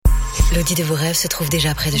L'Audi de vos rêves se trouve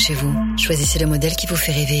déjà près de chez vous. Choisissez le modèle qui vous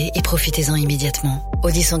fait rêver et profitez-en immédiatement.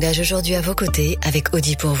 Audi s'engage aujourd'hui à vos côtés avec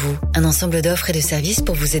Audi pour vous. Un ensemble d'offres et de services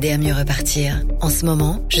pour vous aider à mieux repartir. En ce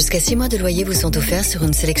moment, jusqu'à 6 mois de loyer vous sont offerts sur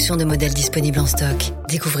une sélection de modèles disponibles en stock.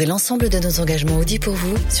 Découvrez l'ensemble de nos engagements Audi pour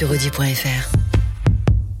vous sur audi.fr.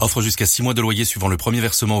 Offre jusqu'à 6 mois de loyer suivant le premier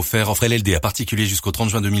versement offert. Offre LLD à particulier jusqu'au 30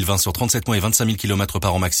 juin 2020 sur 37 mois et 25 000 km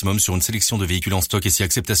par an maximum sur une sélection de véhicules en stock et si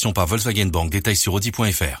acceptation par Volkswagen Bank. Détails sur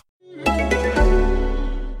audi.fr.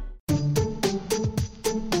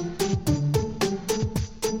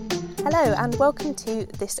 Hello and welcome to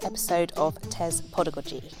this episode of TES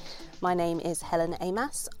Podagogy. My name is Helen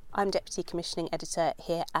Amas. I'm Deputy Commissioning Editor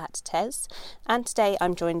here at TES, and today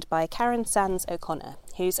I'm joined by Karen Sands O'Connor,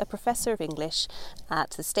 who's a Professor of English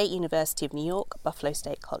at the State University of New York, Buffalo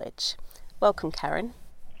State College. Welcome, Karen.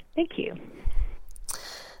 Thank you.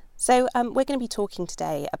 So we're going to be talking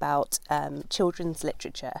today about children's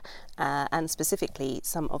literature and specifically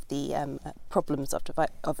some of the problems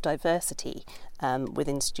of diversity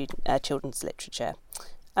within children's literature.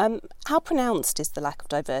 How pronounced is the lack of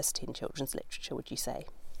diversity in children's literature, would you say?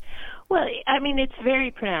 Well, I mean, it's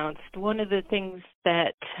very pronounced. One of the things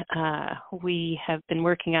that we have been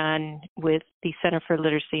working on with the Center for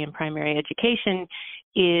Literacy and Primary Education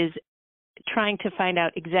is trying to find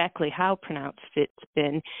out exactly how pronounced it's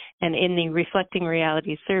been. And in the Reflecting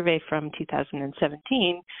Reality survey from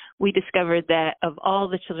 2017, we discovered that of all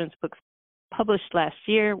the children's books published last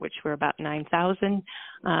year, which were about 9,000,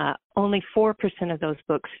 only 4% of those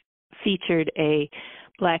books featured a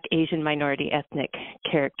Black, Asian, minority, ethnic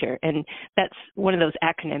character. And that's one of those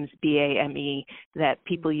acronyms, BAME, that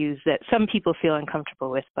people use that some people feel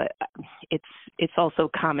uncomfortable with, but it's also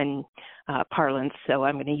common parlance, so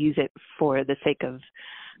I'm going to use it for the sake of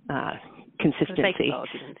consistency.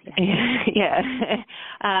 Yeah.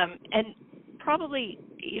 And probably,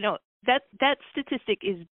 that statistic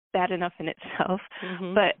is bad enough in itself,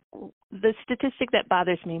 but the statistic that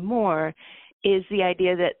bothers me more is the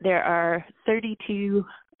idea that there are 32%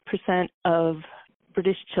 of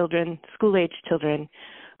British children, school-age children,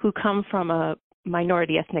 who come from a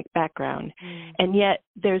minority ethnic background, and yet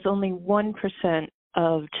there's only 1%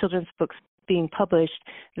 of children's books being published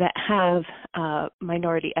that have a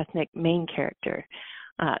minority ethnic main character.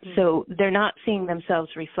 So they're not seeing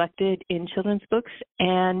themselves reflected in children's books,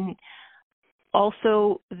 and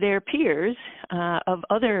also their peers of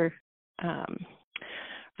other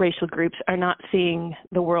racial groups are not seeing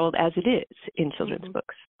the world as it is in children's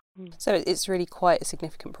books. So it's really quite a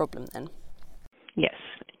significant problem then? Yes,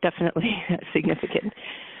 definitely significant.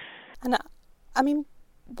 And I mean,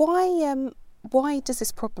 why does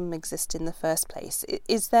this problem exist in the first place?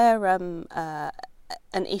 Is there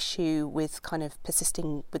an issue with kind of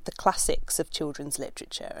persisting with the classics of children's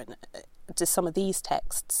literature? And do some of these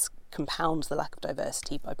texts compound the lack of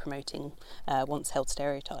diversity by promoting once-held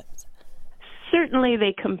stereotypes? Certainly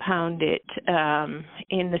they compound it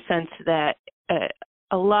in the sense that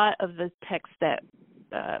a lot of the texts that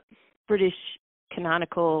British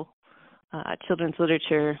canonical children's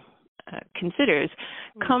literature considers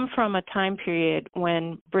come from a time period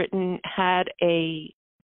when Britain had a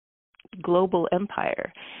global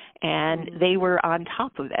empire, and they were on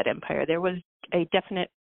top of that empire. There was a definite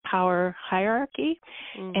power hierarchy,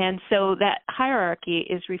 and so that hierarchy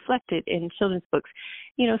is reflected in children's books.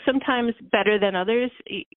 Sometimes better than others.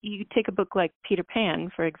 You take a book like Peter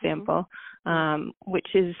Pan, for example, which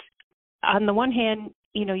is, on the one hand,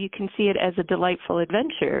 you can see it as a delightful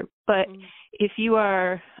adventure, but if you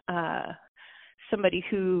are somebody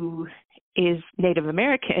who is Native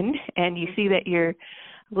American and you see that you're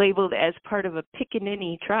labeled as part of a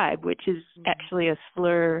Pickaninny tribe, which is actually a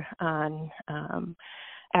slur on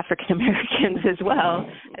African Americans as well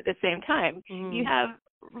at the same time, you have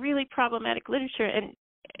really problematic literature. And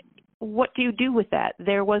what do you do with that?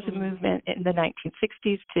 There was a movement in the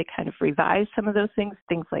 1960s to kind of revise some of those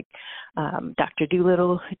things like Dr.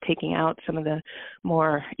 Dolittle taking out some of the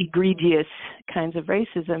more egregious kinds of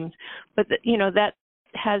racism, but that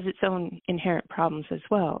has its own inherent problems as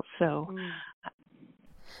well. So,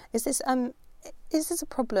 is this a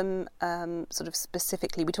problem sort of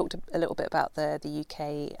specifically? We talked a little bit about the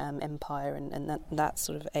UK empire and that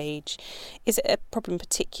sort of age. Is it a problem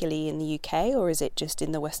particularly in the UK, or is it just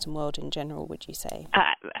in the Western world in general, would you say?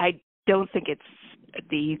 I don't think it's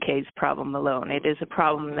the UK's problem alone. It is a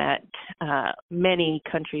problem that many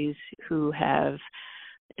countries who have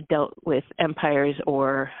dealt with empires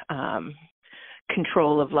or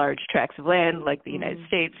control of large tracts of land, like the United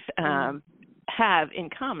States, have in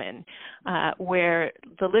common, where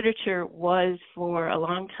the literature was for a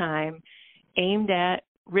long time aimed at,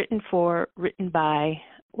 written for, written by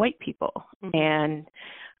white people. And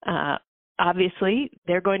obviously,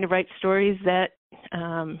 they're going to write stories that,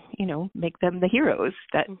 make them the heroes.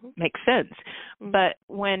 That makes sense. But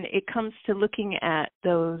when it comes to looking at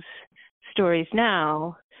those stories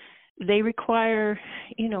now, they require,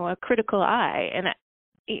 a critical eye. And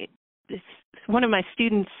one of my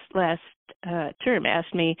students last term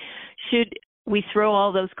asked me, should we throw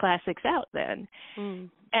all those classics out then?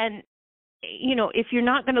 And, if you're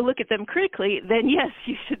not going to look at them critically, then yes,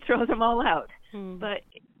 you should throw them all out. But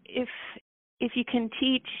if you can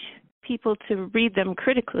teach people to read them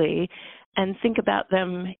critically and think about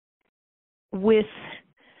them with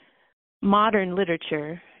modern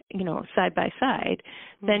literature, side by side,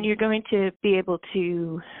 then you're going to be able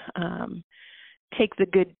to take the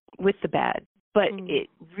good with the bad. But it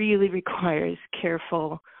really requires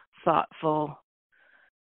careful, thoughtful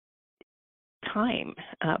time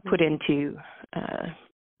put into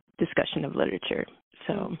discussion of literature.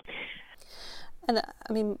 So, and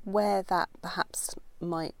I mean, where that perhaps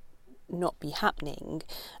might not be happening,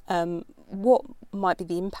 what might be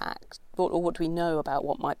the impact, or what do we know about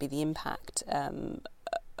what might be the impact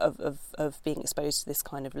of being exposed to this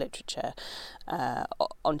kind of literature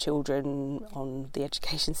on children, on the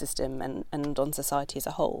education system, and on society as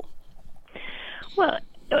a whole? Well,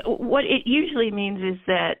 what it usually means is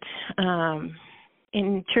that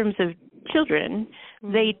in terms of children,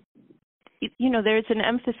 there's an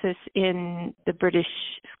emphasis in the British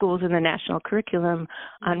schools and the national curriculum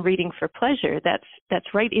on reading for pleasure.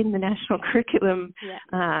 That's right in the national curriculum,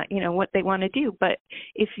 what they want to do. But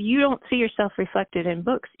if you don't see yourself reflected in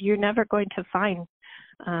books, you're never going to find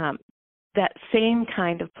that same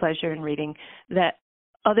kind of pleasure in reading that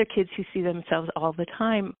other kids who see themselves all the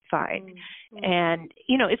time find. And,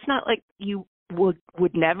 it's not like you would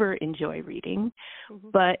never enjoy reading,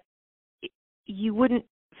 but you wouldn't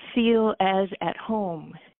feel as at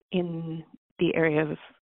home in the area of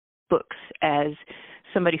books as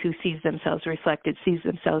somebody who sees themselves reflected, sees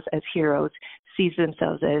themselves as heroes, sees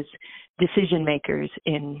themselves as decision makers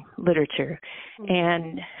in literature.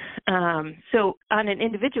 And so on an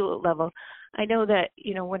individual level, I know that,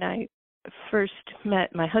 when I first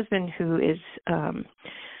met my husband, who is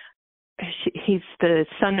he's the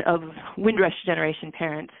son of Windrush generation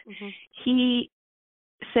parents, he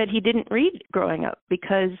said he didn't read growing up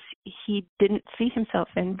because he didn't see himself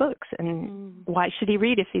in books, and why should he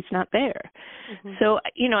read if he's not there? So,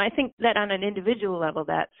 I think that on an individual level,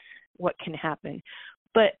 that's what can happen.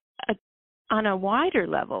 But on a wider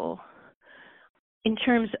level, in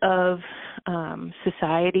terms of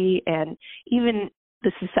society and even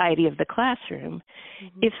the society of the classroom,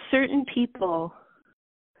 if certain people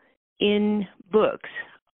in books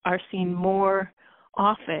are seen more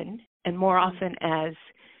often as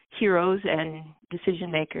heroes and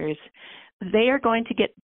decision makers, they are going to get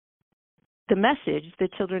the message, the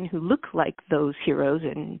children who look like those heroes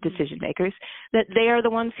and decision makers, that they are the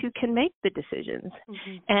ones who can make the decisions.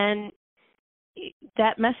 And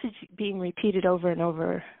that message being repeated over and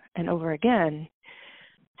over and over again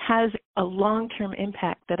has a long-term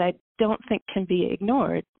impact that I don't think can be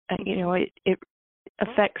ignored. It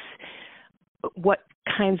affects what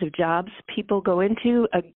kinds of jobs people go into.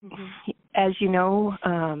 As you know,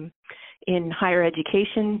 in higher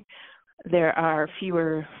education, there are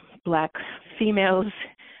fewer Black females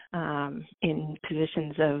in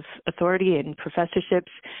positions of authority and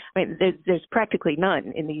professorships. I mean, there's practically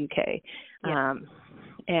none in the UK.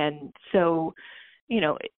 And so,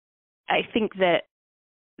 I think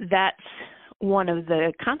that's one of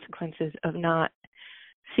the consequences of not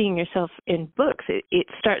seeing yourself in books. It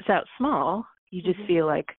starts out small. You just feel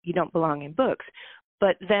like you don't belong in books.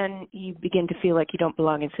 But then you begin to feel like you don't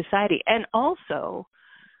belong in society. And also,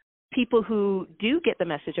 people who do get the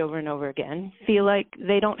message over and over again feel like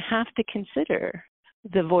they don't have to consider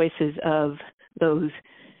the voices of those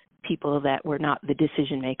people that were not the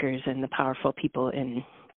decision makers and the powerful people in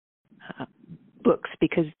books,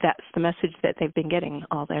 because that's the message that they've been getting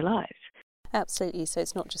all their lives. Absolutely. So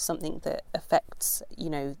it's not just something that affects,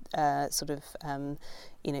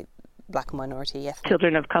 Black and minority ethnic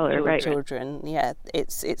children of color, right? Children, yeah.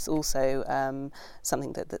 It's also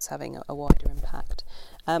something that's having a wider impact.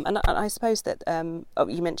 And I suppose that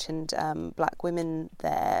you mentioned Black women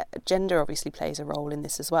there. Gender obviously plays a role in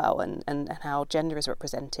this as well, and how gender is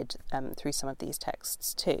represented through some of these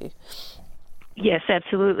texts too. Yes,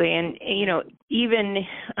 absolutely. And, even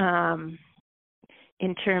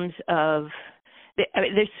in terms of,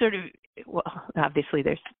 there's sort of, well, obviously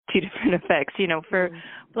there's two different effects. For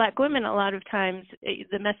Black women, a lot of times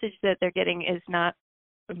the message that they're getting is not,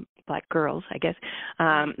 Black girls, I guess,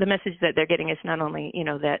 the message that they're getting is not only,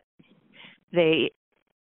 that they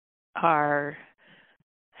are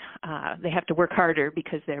they have to work harder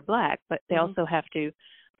because they're Black, but they also have to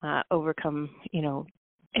overcome,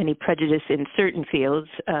 any prejudice in certain fields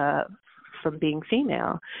from being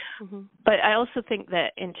female. But I also think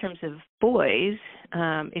that in terms of boys,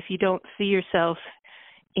 if you don't see yourself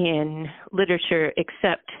in literature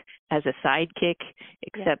except as a sidekick,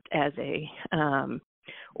 except as a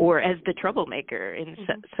or as the troublemaker in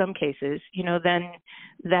some cases, then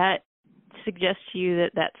that suggests to you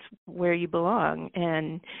that that's where you belong,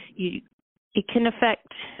 and it can affect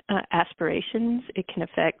aspirations. It can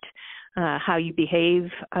affect how you behave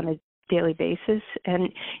on a daily basis, and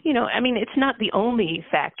it's not the only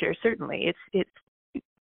factor. Certainly, it's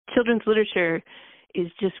children's literature is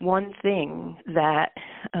just one thing that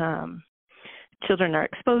children are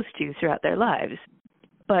exposed to throughout their lives,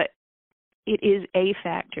 but it is a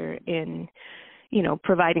factor in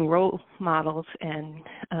providing role models and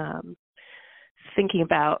thinking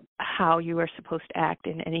about how you are supposed to act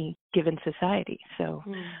in any given society. So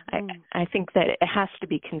I think that it has to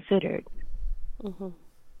be considered.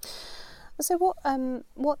 So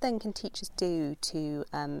what then can teachers do to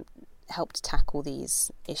help to tackle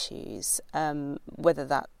these issues, whether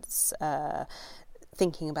that's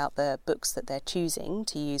thinking about the books that they're choosing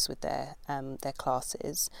to use with their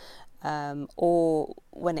classes, or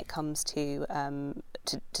when it comes to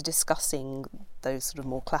discussing those sort of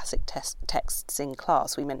more classic texts in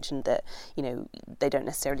class? We mentioned that they don't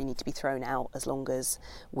necessarily need to be thrown out as long as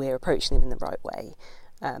we're approaching them in the right way.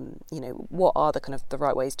 What are the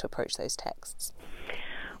right ways to approach those texts?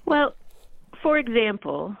 Well, for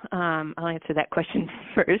example, I'll answer that question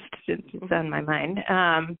first since it's on my mind.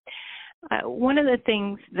 One of the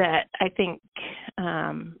things that I think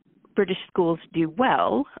British schools do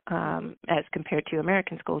well as compared to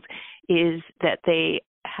American schools is that they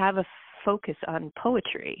have a focus on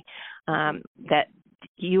poetry that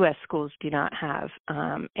U.S. schools do not have.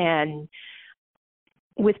 And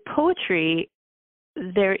with poetry,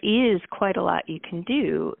 there is quite a lot you can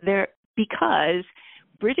do there, because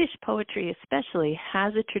British poetry especially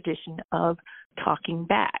has a tradition of talking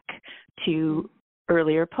back to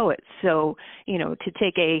earlier poets. So, to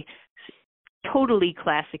take a totally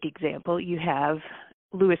classic example, you have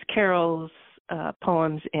Lewis Carroll's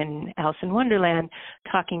poems in Alice in Wonderland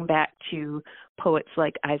talking back to poets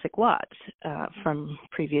like Isaac Watts from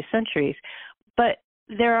previous centuries. But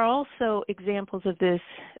there are also examples of this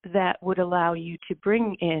that would allow you to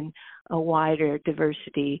bring in a wider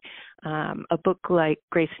diversity. A book like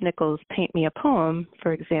Grace Nichols' Paint Me a Poem,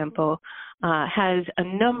 for example, has a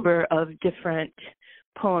number of different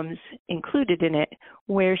poems included in it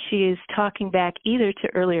where she is talking back either to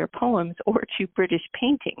earlier poems or to British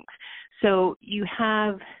paintings. So you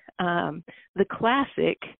have the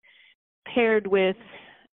classic paired with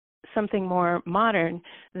something more modern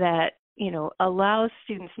that allows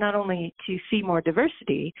students not only to see more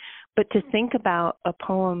diversity, but to think about a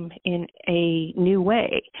poem in a new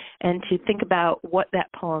way and to think about what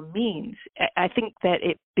that poem means. I think that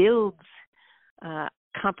it builds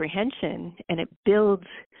comprehension, and it builds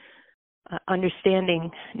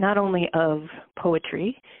understanding not only of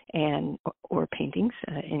poetry and or paintings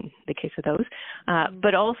in the case of those,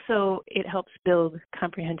 but also it helps build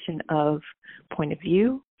comprehension of point of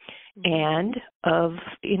view and of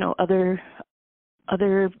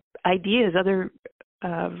other ideas, other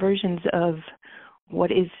versions of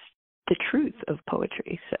what is the truth of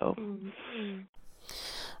poetry. So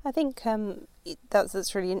I think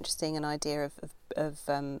that's really interesting, an idea of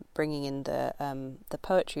bringing in the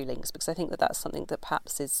poetry links, because I think that's something that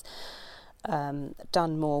perhaps is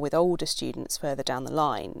done more with older students further down the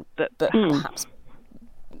line, but perhaps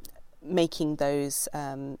making those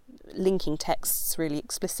linking texts really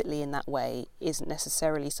explicitly in that way isn't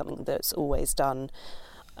necessarily something that's always done,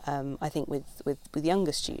 I think, with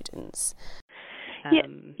younger students.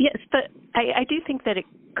 Yes, but I do think that it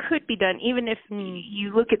could be done, even if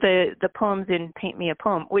you look at the poems in Paint Me a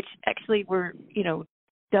Poem, which actually were,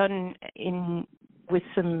 done with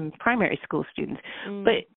some primary school students.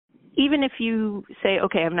 But even if you say,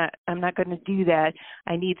 okay, I'm not going to do that,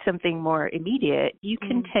 I need something more immediate, you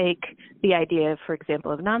can take the idea, for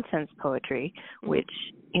example, of nonsense poetry, which,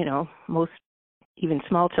 most even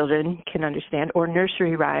small children can understand, or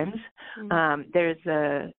nursery rhymes. There's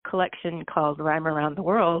a collection called Rhyme Around the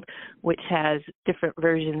World, which has different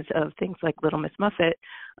versions of things like Little Miss Muffet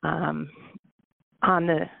on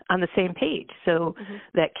the same page, so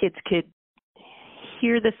that kids could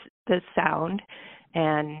hear the sound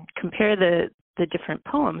and compare the different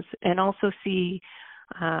poems, and also see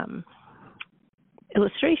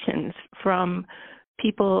illustrations from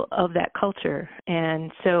people of that culture.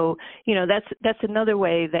 And so, that's another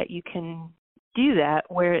way that you can do that,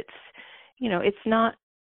 where it's, it's not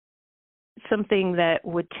something that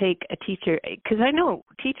would take a teacher, because I know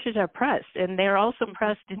teachers are pressed, and they're also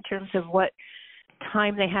pressed in terms of what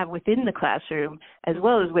time they have within the classroom as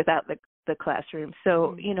well as without the classroom.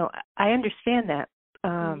 So, I understand that.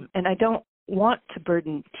 And I don't want to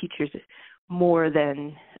burden teachers more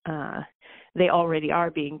than they already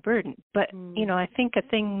are being burdened. But, I think a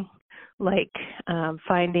thing like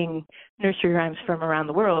finding nursery rhymes from around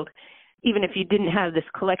the world, even if you didn't have this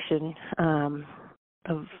collection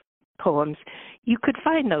of poems, you could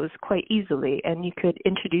find those quite easily, and you could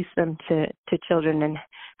introduce them to children and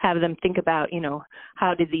have them think about,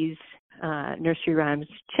 how did these nursery rhymes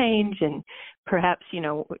change, and perhaps,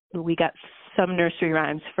 we got some nursery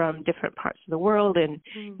rhymes from different parts of the world, and,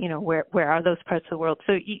 where are those parts of the world?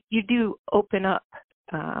 So you do open up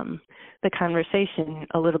the conversation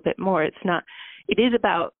a little bit more. It is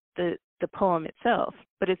about the poem itself,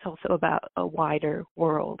 but it's also about a wider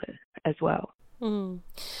world as well.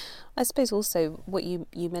 I suppose also what you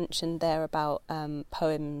mentioned there about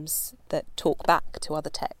poems that talk back to other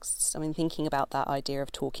texts. I mean, thinking about that idea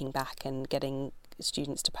of talking back and getting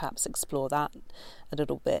students to perhaps explore that a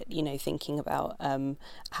little bit, thinking about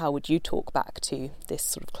how would you talk back to this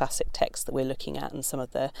sort of classic text that we're looking at and some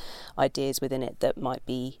of the ideas within it that might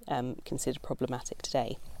be considered problematic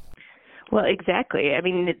today. Well, exactly. I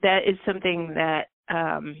mean, that is something that,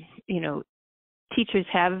 teachers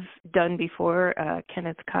have done before.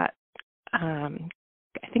 Kenneth Koch,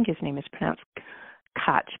 I think his name is pronounced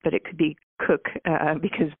Koch, but it could be Cook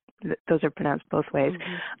because those are pronounced both ways.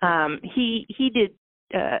 He did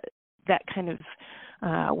that kind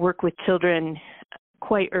of work with children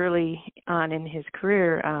quite early on in his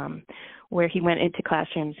career, where he went into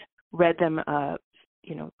classrooms, read them a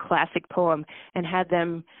classic poem, and had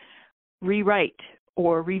them rewrite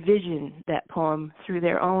or revision that poem through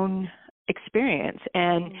their own experience.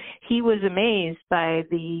 And he was amazed by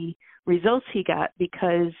the results he got,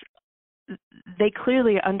 because they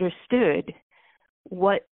clearly understood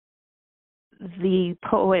what the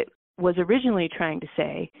poet was originally trying to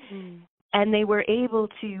say, and they were able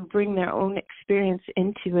to bring their own experience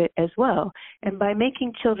into it as well. And by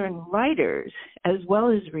making children writers as well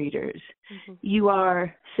as readers, you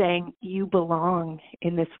are saying you belong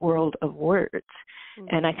in this world of words.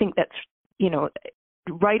 And I think that's,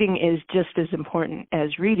 writing is just as important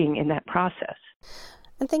as reading in that process.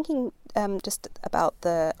 And thinking just about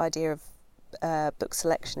the idea of book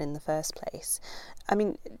selection in the first place, I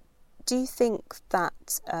mean, do you think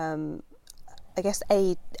that, I guess,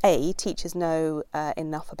 teachers know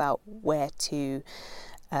enough about where to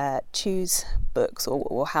choose books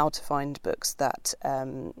or how to find books that,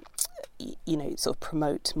 sort of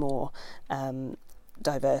promote more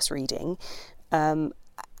diverse reading?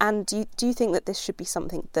 And do you think that this should be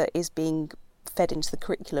something that is being fed into the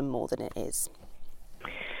curriculum more than it is?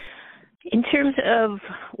 In terms of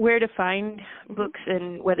where to find books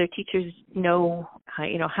and whether teachers know,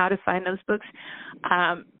 how to find those books,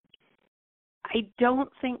 I don't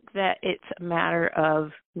think that it's a matter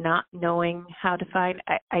of not knowing how to find.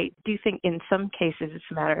 I do think in some cases it's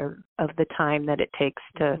a matter of the time that it takes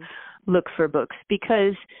to look for books,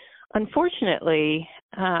 because unfortunately,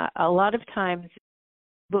 a lot of times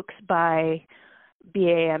books by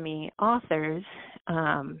BAME authors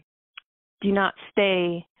do not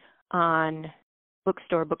stay on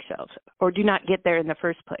bookstore bookshelves, or do not get there in the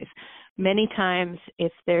first place. Many times,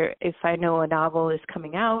 if I know a novel is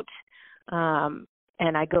coming out,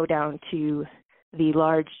 and I go down to the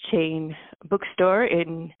large chain bookstore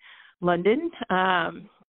in London, I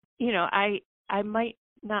might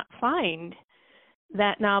not find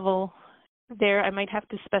that novel there. I might have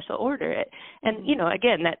to special order it. And,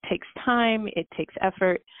 again, that takes time, it takes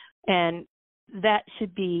effort, and that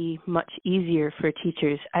should be much easier for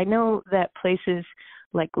teachers. I know that places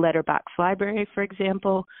like Letterbox Library, for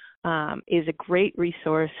example, is a great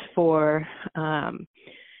resource for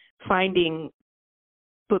finding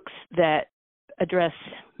books that address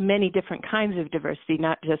many different kinds of diversity,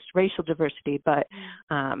 not just racial diversity, but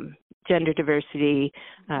gender diversity,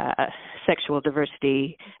 sexual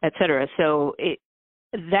diversity, et cetera. So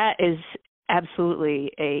that is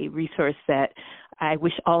absolutely a resource that I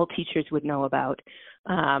wish all teachers would know about.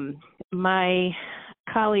 My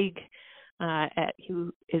colleague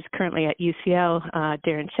who is currently at UCL,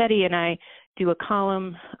 Darren Chetty, and I do a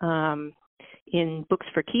column in Books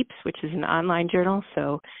for Keeps, which is an online journal,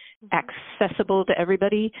 so accessible to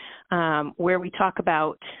everybody, where we talk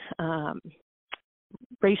about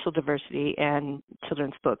racial diversity and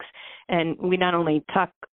children's books. And we not only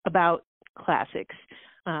talk about classics,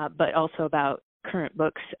 but also about current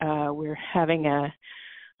books. We're having our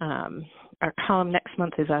column next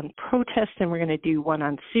month is on protest, and we're going to do one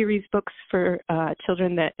on series books for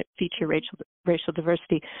children that feature racial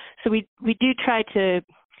diversity. So we do try to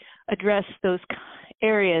address those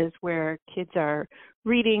areas where kids are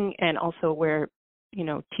reading, and also where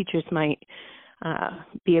teachers might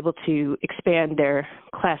be able to expand their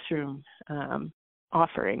classroom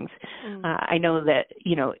offerings. I know that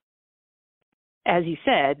as you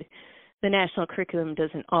said, the national curriculum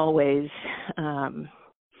doesn't always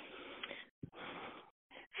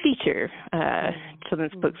feature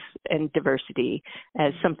children's books and diversity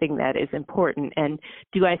as something that is important. And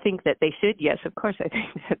do I think that they should? Yes, of course I think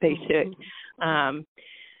that they should.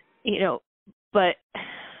 But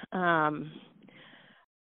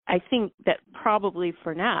I think that probably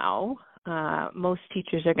for now, most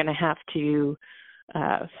teachers are going to have to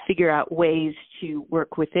figure out ways to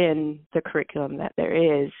work within the curriculum that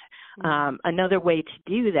there is. Another way to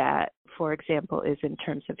do that, for example, is in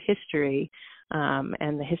terms of history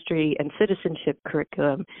and the history and citizenship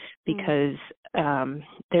curriculum, because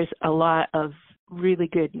there's a lot of really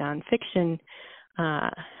good nonfiction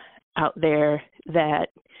out there that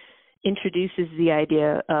introduces the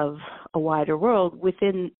idea of a wider world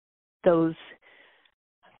within those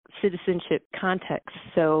citizenship contexts.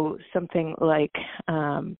 So something like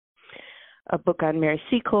a book on Mary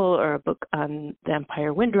Seacole or a book on the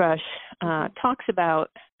Empire Windrush talks about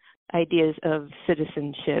ideas of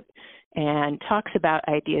citizenship and talks about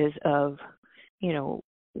ideas of,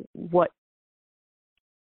 what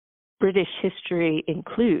British history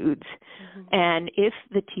includes. And if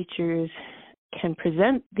the teachers can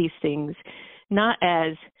present these things not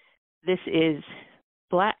as this is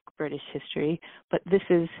Black British history, but this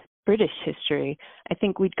is British history, I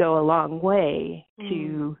think we'd go a long way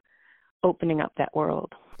to opening up that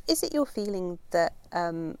world. Is it your feeling that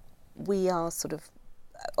we are sort of,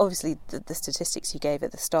 obviously the statistics you gave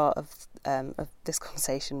at the start of this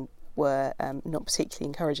conversation were not particularly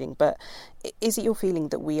encouraging, but is it your feeling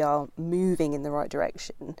that we are moving in the right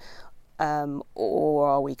direction, or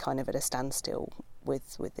are we kind of at a standstill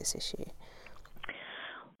with this issue?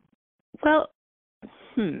 Well,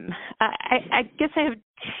 I guess I have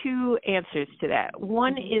two answers to that.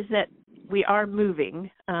 One is that we are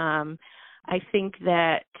moving. I think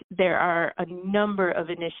that there are a number of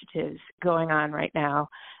initiatives going on right now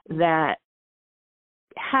that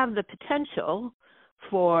have the potential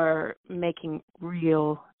for making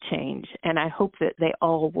real change, and I hope that they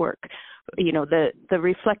all work. The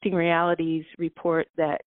Reflecting Realities report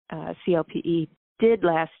that CLPE did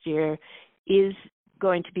last year is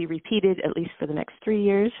going to be repeated at least for the next 3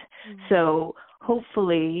 years. So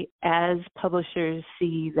hopefully, as publishers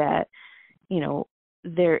see that,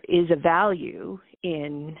 there is a value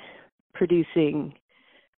in producing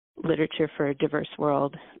literature for a diverse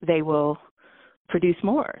world, they will produce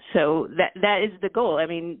more. So that is the goal. I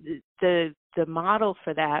mean, the model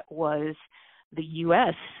for that was the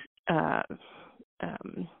U.S.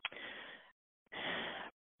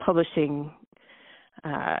 Publishing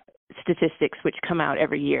statistics, which come out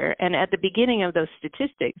every year. And at the beginning of those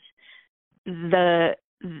statistics, the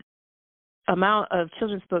amount of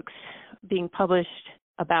children's books being published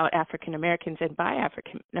about African Americans and by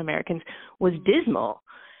African Americans was dismal.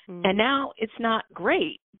 And now it's not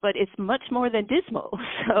great, but it's much more than dismal.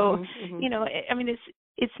 So, I mean,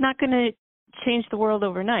 it's not going to change the world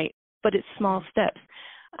overnight, but it's small steps.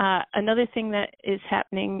 Another thing that is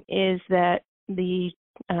happening is that the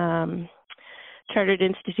Chartered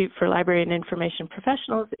Institute for Library and Information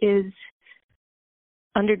Professionals is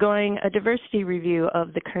undergoing a diversity review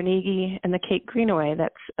of the Carnegie and the Kate Greenaway.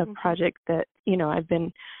 That's a project that, I've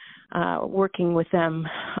been working with them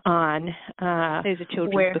on. Those are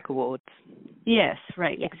Children's Book Awards. Yes,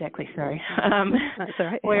 right, exactly, sorry. That's all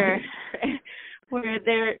right. Where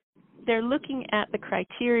they're looking at the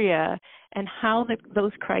criteria and how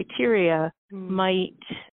those criteria might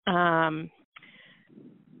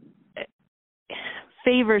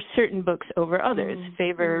favor certain books over others,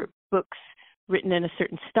 favor books written in a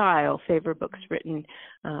certain style, favor books written,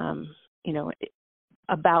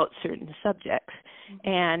 about certain subjects.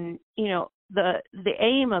 And, the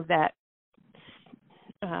aim of that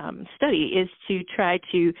study is to try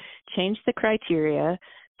to change the criteria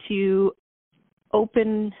to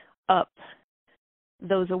open up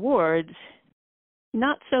those awards,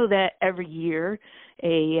 not so that every year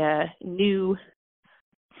a new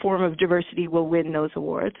form of diversity will win those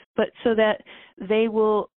awards, but so that they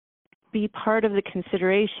will be part of the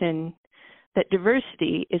consideration, that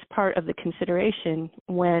diversity is part of the consideration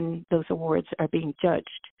when those awards are being judged.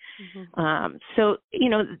 So,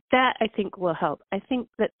 that I think will help. I think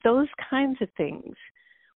that those kinds of things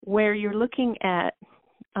where you're looking at,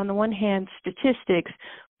 on the one hand, statistics,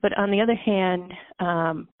 but on the other hand,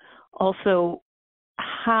 also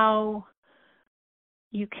how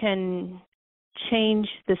you can change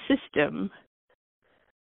the system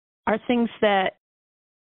are things that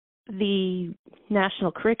the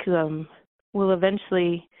national curriculum will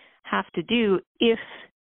eventually have to do if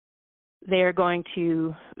they're going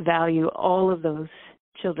to value all of those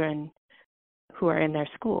children who are in their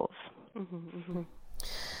schools.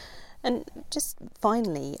 And just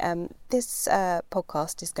finally, this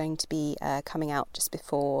podcast is going to be coming out just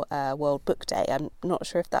before World Book Day. I'm not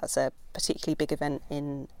sure if that's a particularly big event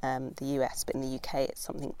in the US, but in the UK it's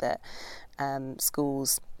something that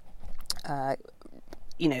schools,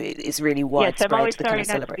 it's really widespread. Yes, I'm always sorry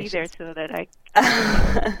not to be there so that I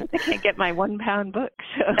can't get my £1 book.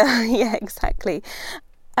 So. Yeah, exactly.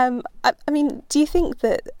 I mean, do you think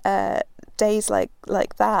that days like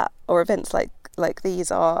that or events like these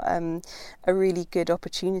are a really good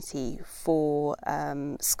opportunity for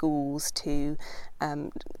schools to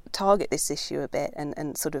target this issue a bit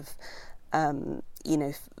and sort of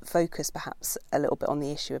focus perhaps a little bit on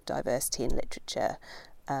the issue of diversity in literature,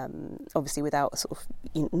 obviously without sort of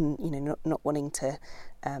not wanting to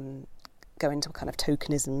go into a kind of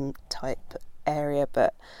tokenism type area,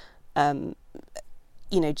 but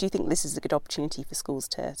do you think this is a good opportunity for schools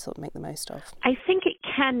to sort of make the most of? I think it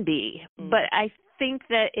can be, but I think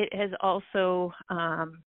that it has also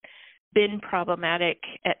been problematic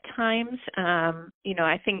at times.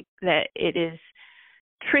 I think that it is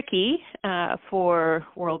tricky for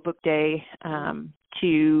World Book Day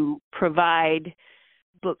to provide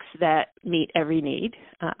books that meet every need,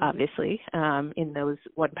 obviously, in those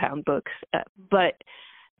 £1 books. But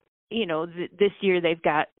this year they've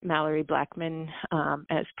got Mallory Blackman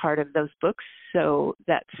as part of those books, so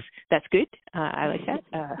that's good. I like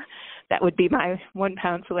that. That would be my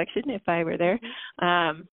 £1 selection if I were there.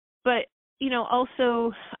 But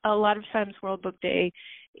also a lot of times World Book Day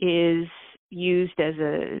is used as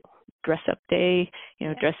a dress-up day.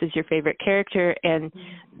 Dress as your favorite character, and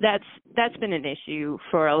that's been an issue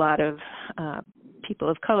for a lot of people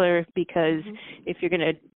of color, because if you're going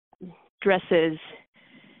to dress as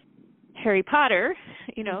Harry Potter,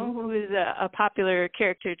 who is a popular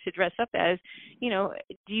character to dress up as, do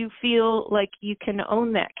you feel like you can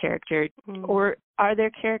own that character? Or are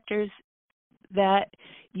there characters that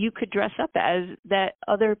you could dress up as that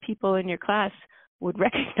other people in your class would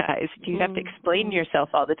recognize? Do you have to explain yourself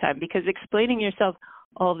all the time? Because explaining yourself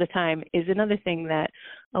all the time is another thing that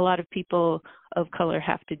a lot of people of color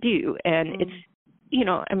have to do. And it's,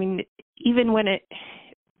 even when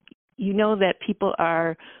that people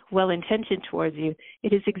are well-intentioned towards you,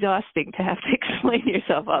 it is exhausting to have to explain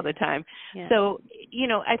yourself all the time. Yeah. So,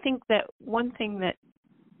 I think that one thing that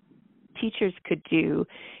teachers could do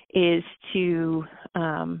is to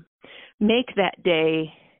make that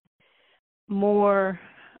day more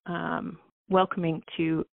welcoming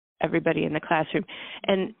to everybody in the classroom.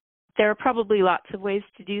 And there are probably lots of ways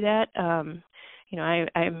to do that.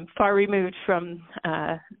 I'm far removed from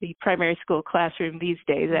the primary school classroom these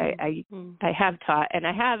days. I have taught, and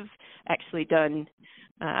I have actually done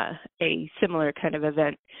a similar kind of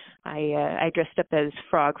event. I dressed up as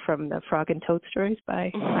Frog from the Frog and Toad stories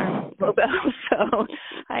by Myron Lobel. So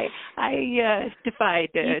I defied.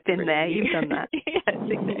 You've been there. You've done that. Yes,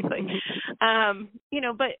 exactly.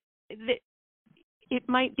 But it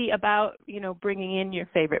might be about, bringing in your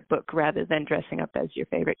favorite book rather than dressing up as your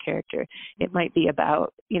favorite character. It might be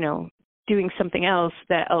about, doing something else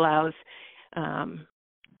that allows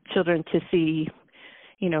children to see,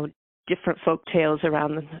 different folk tales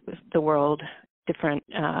around the world, different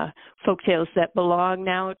folk tales that belong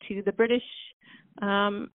now to the British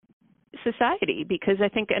society, because I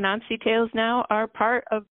think Anansi tales now are part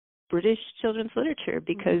of British children's literature,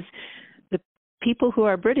 because the people who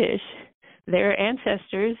are British, their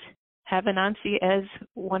ancestors have Anansi as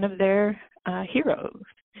one of their heroes,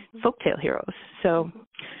 folktale heroes. So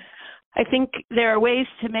I think there are ways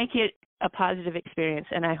to make it a positive experience,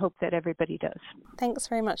 and I hope that everybody does. Thanks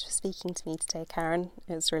very much for speaking to me today, Karen.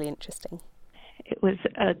 It was really interesting. It was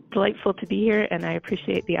delightful to be here, and I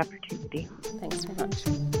appreciate the opportunity. Thanks very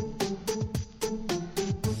much.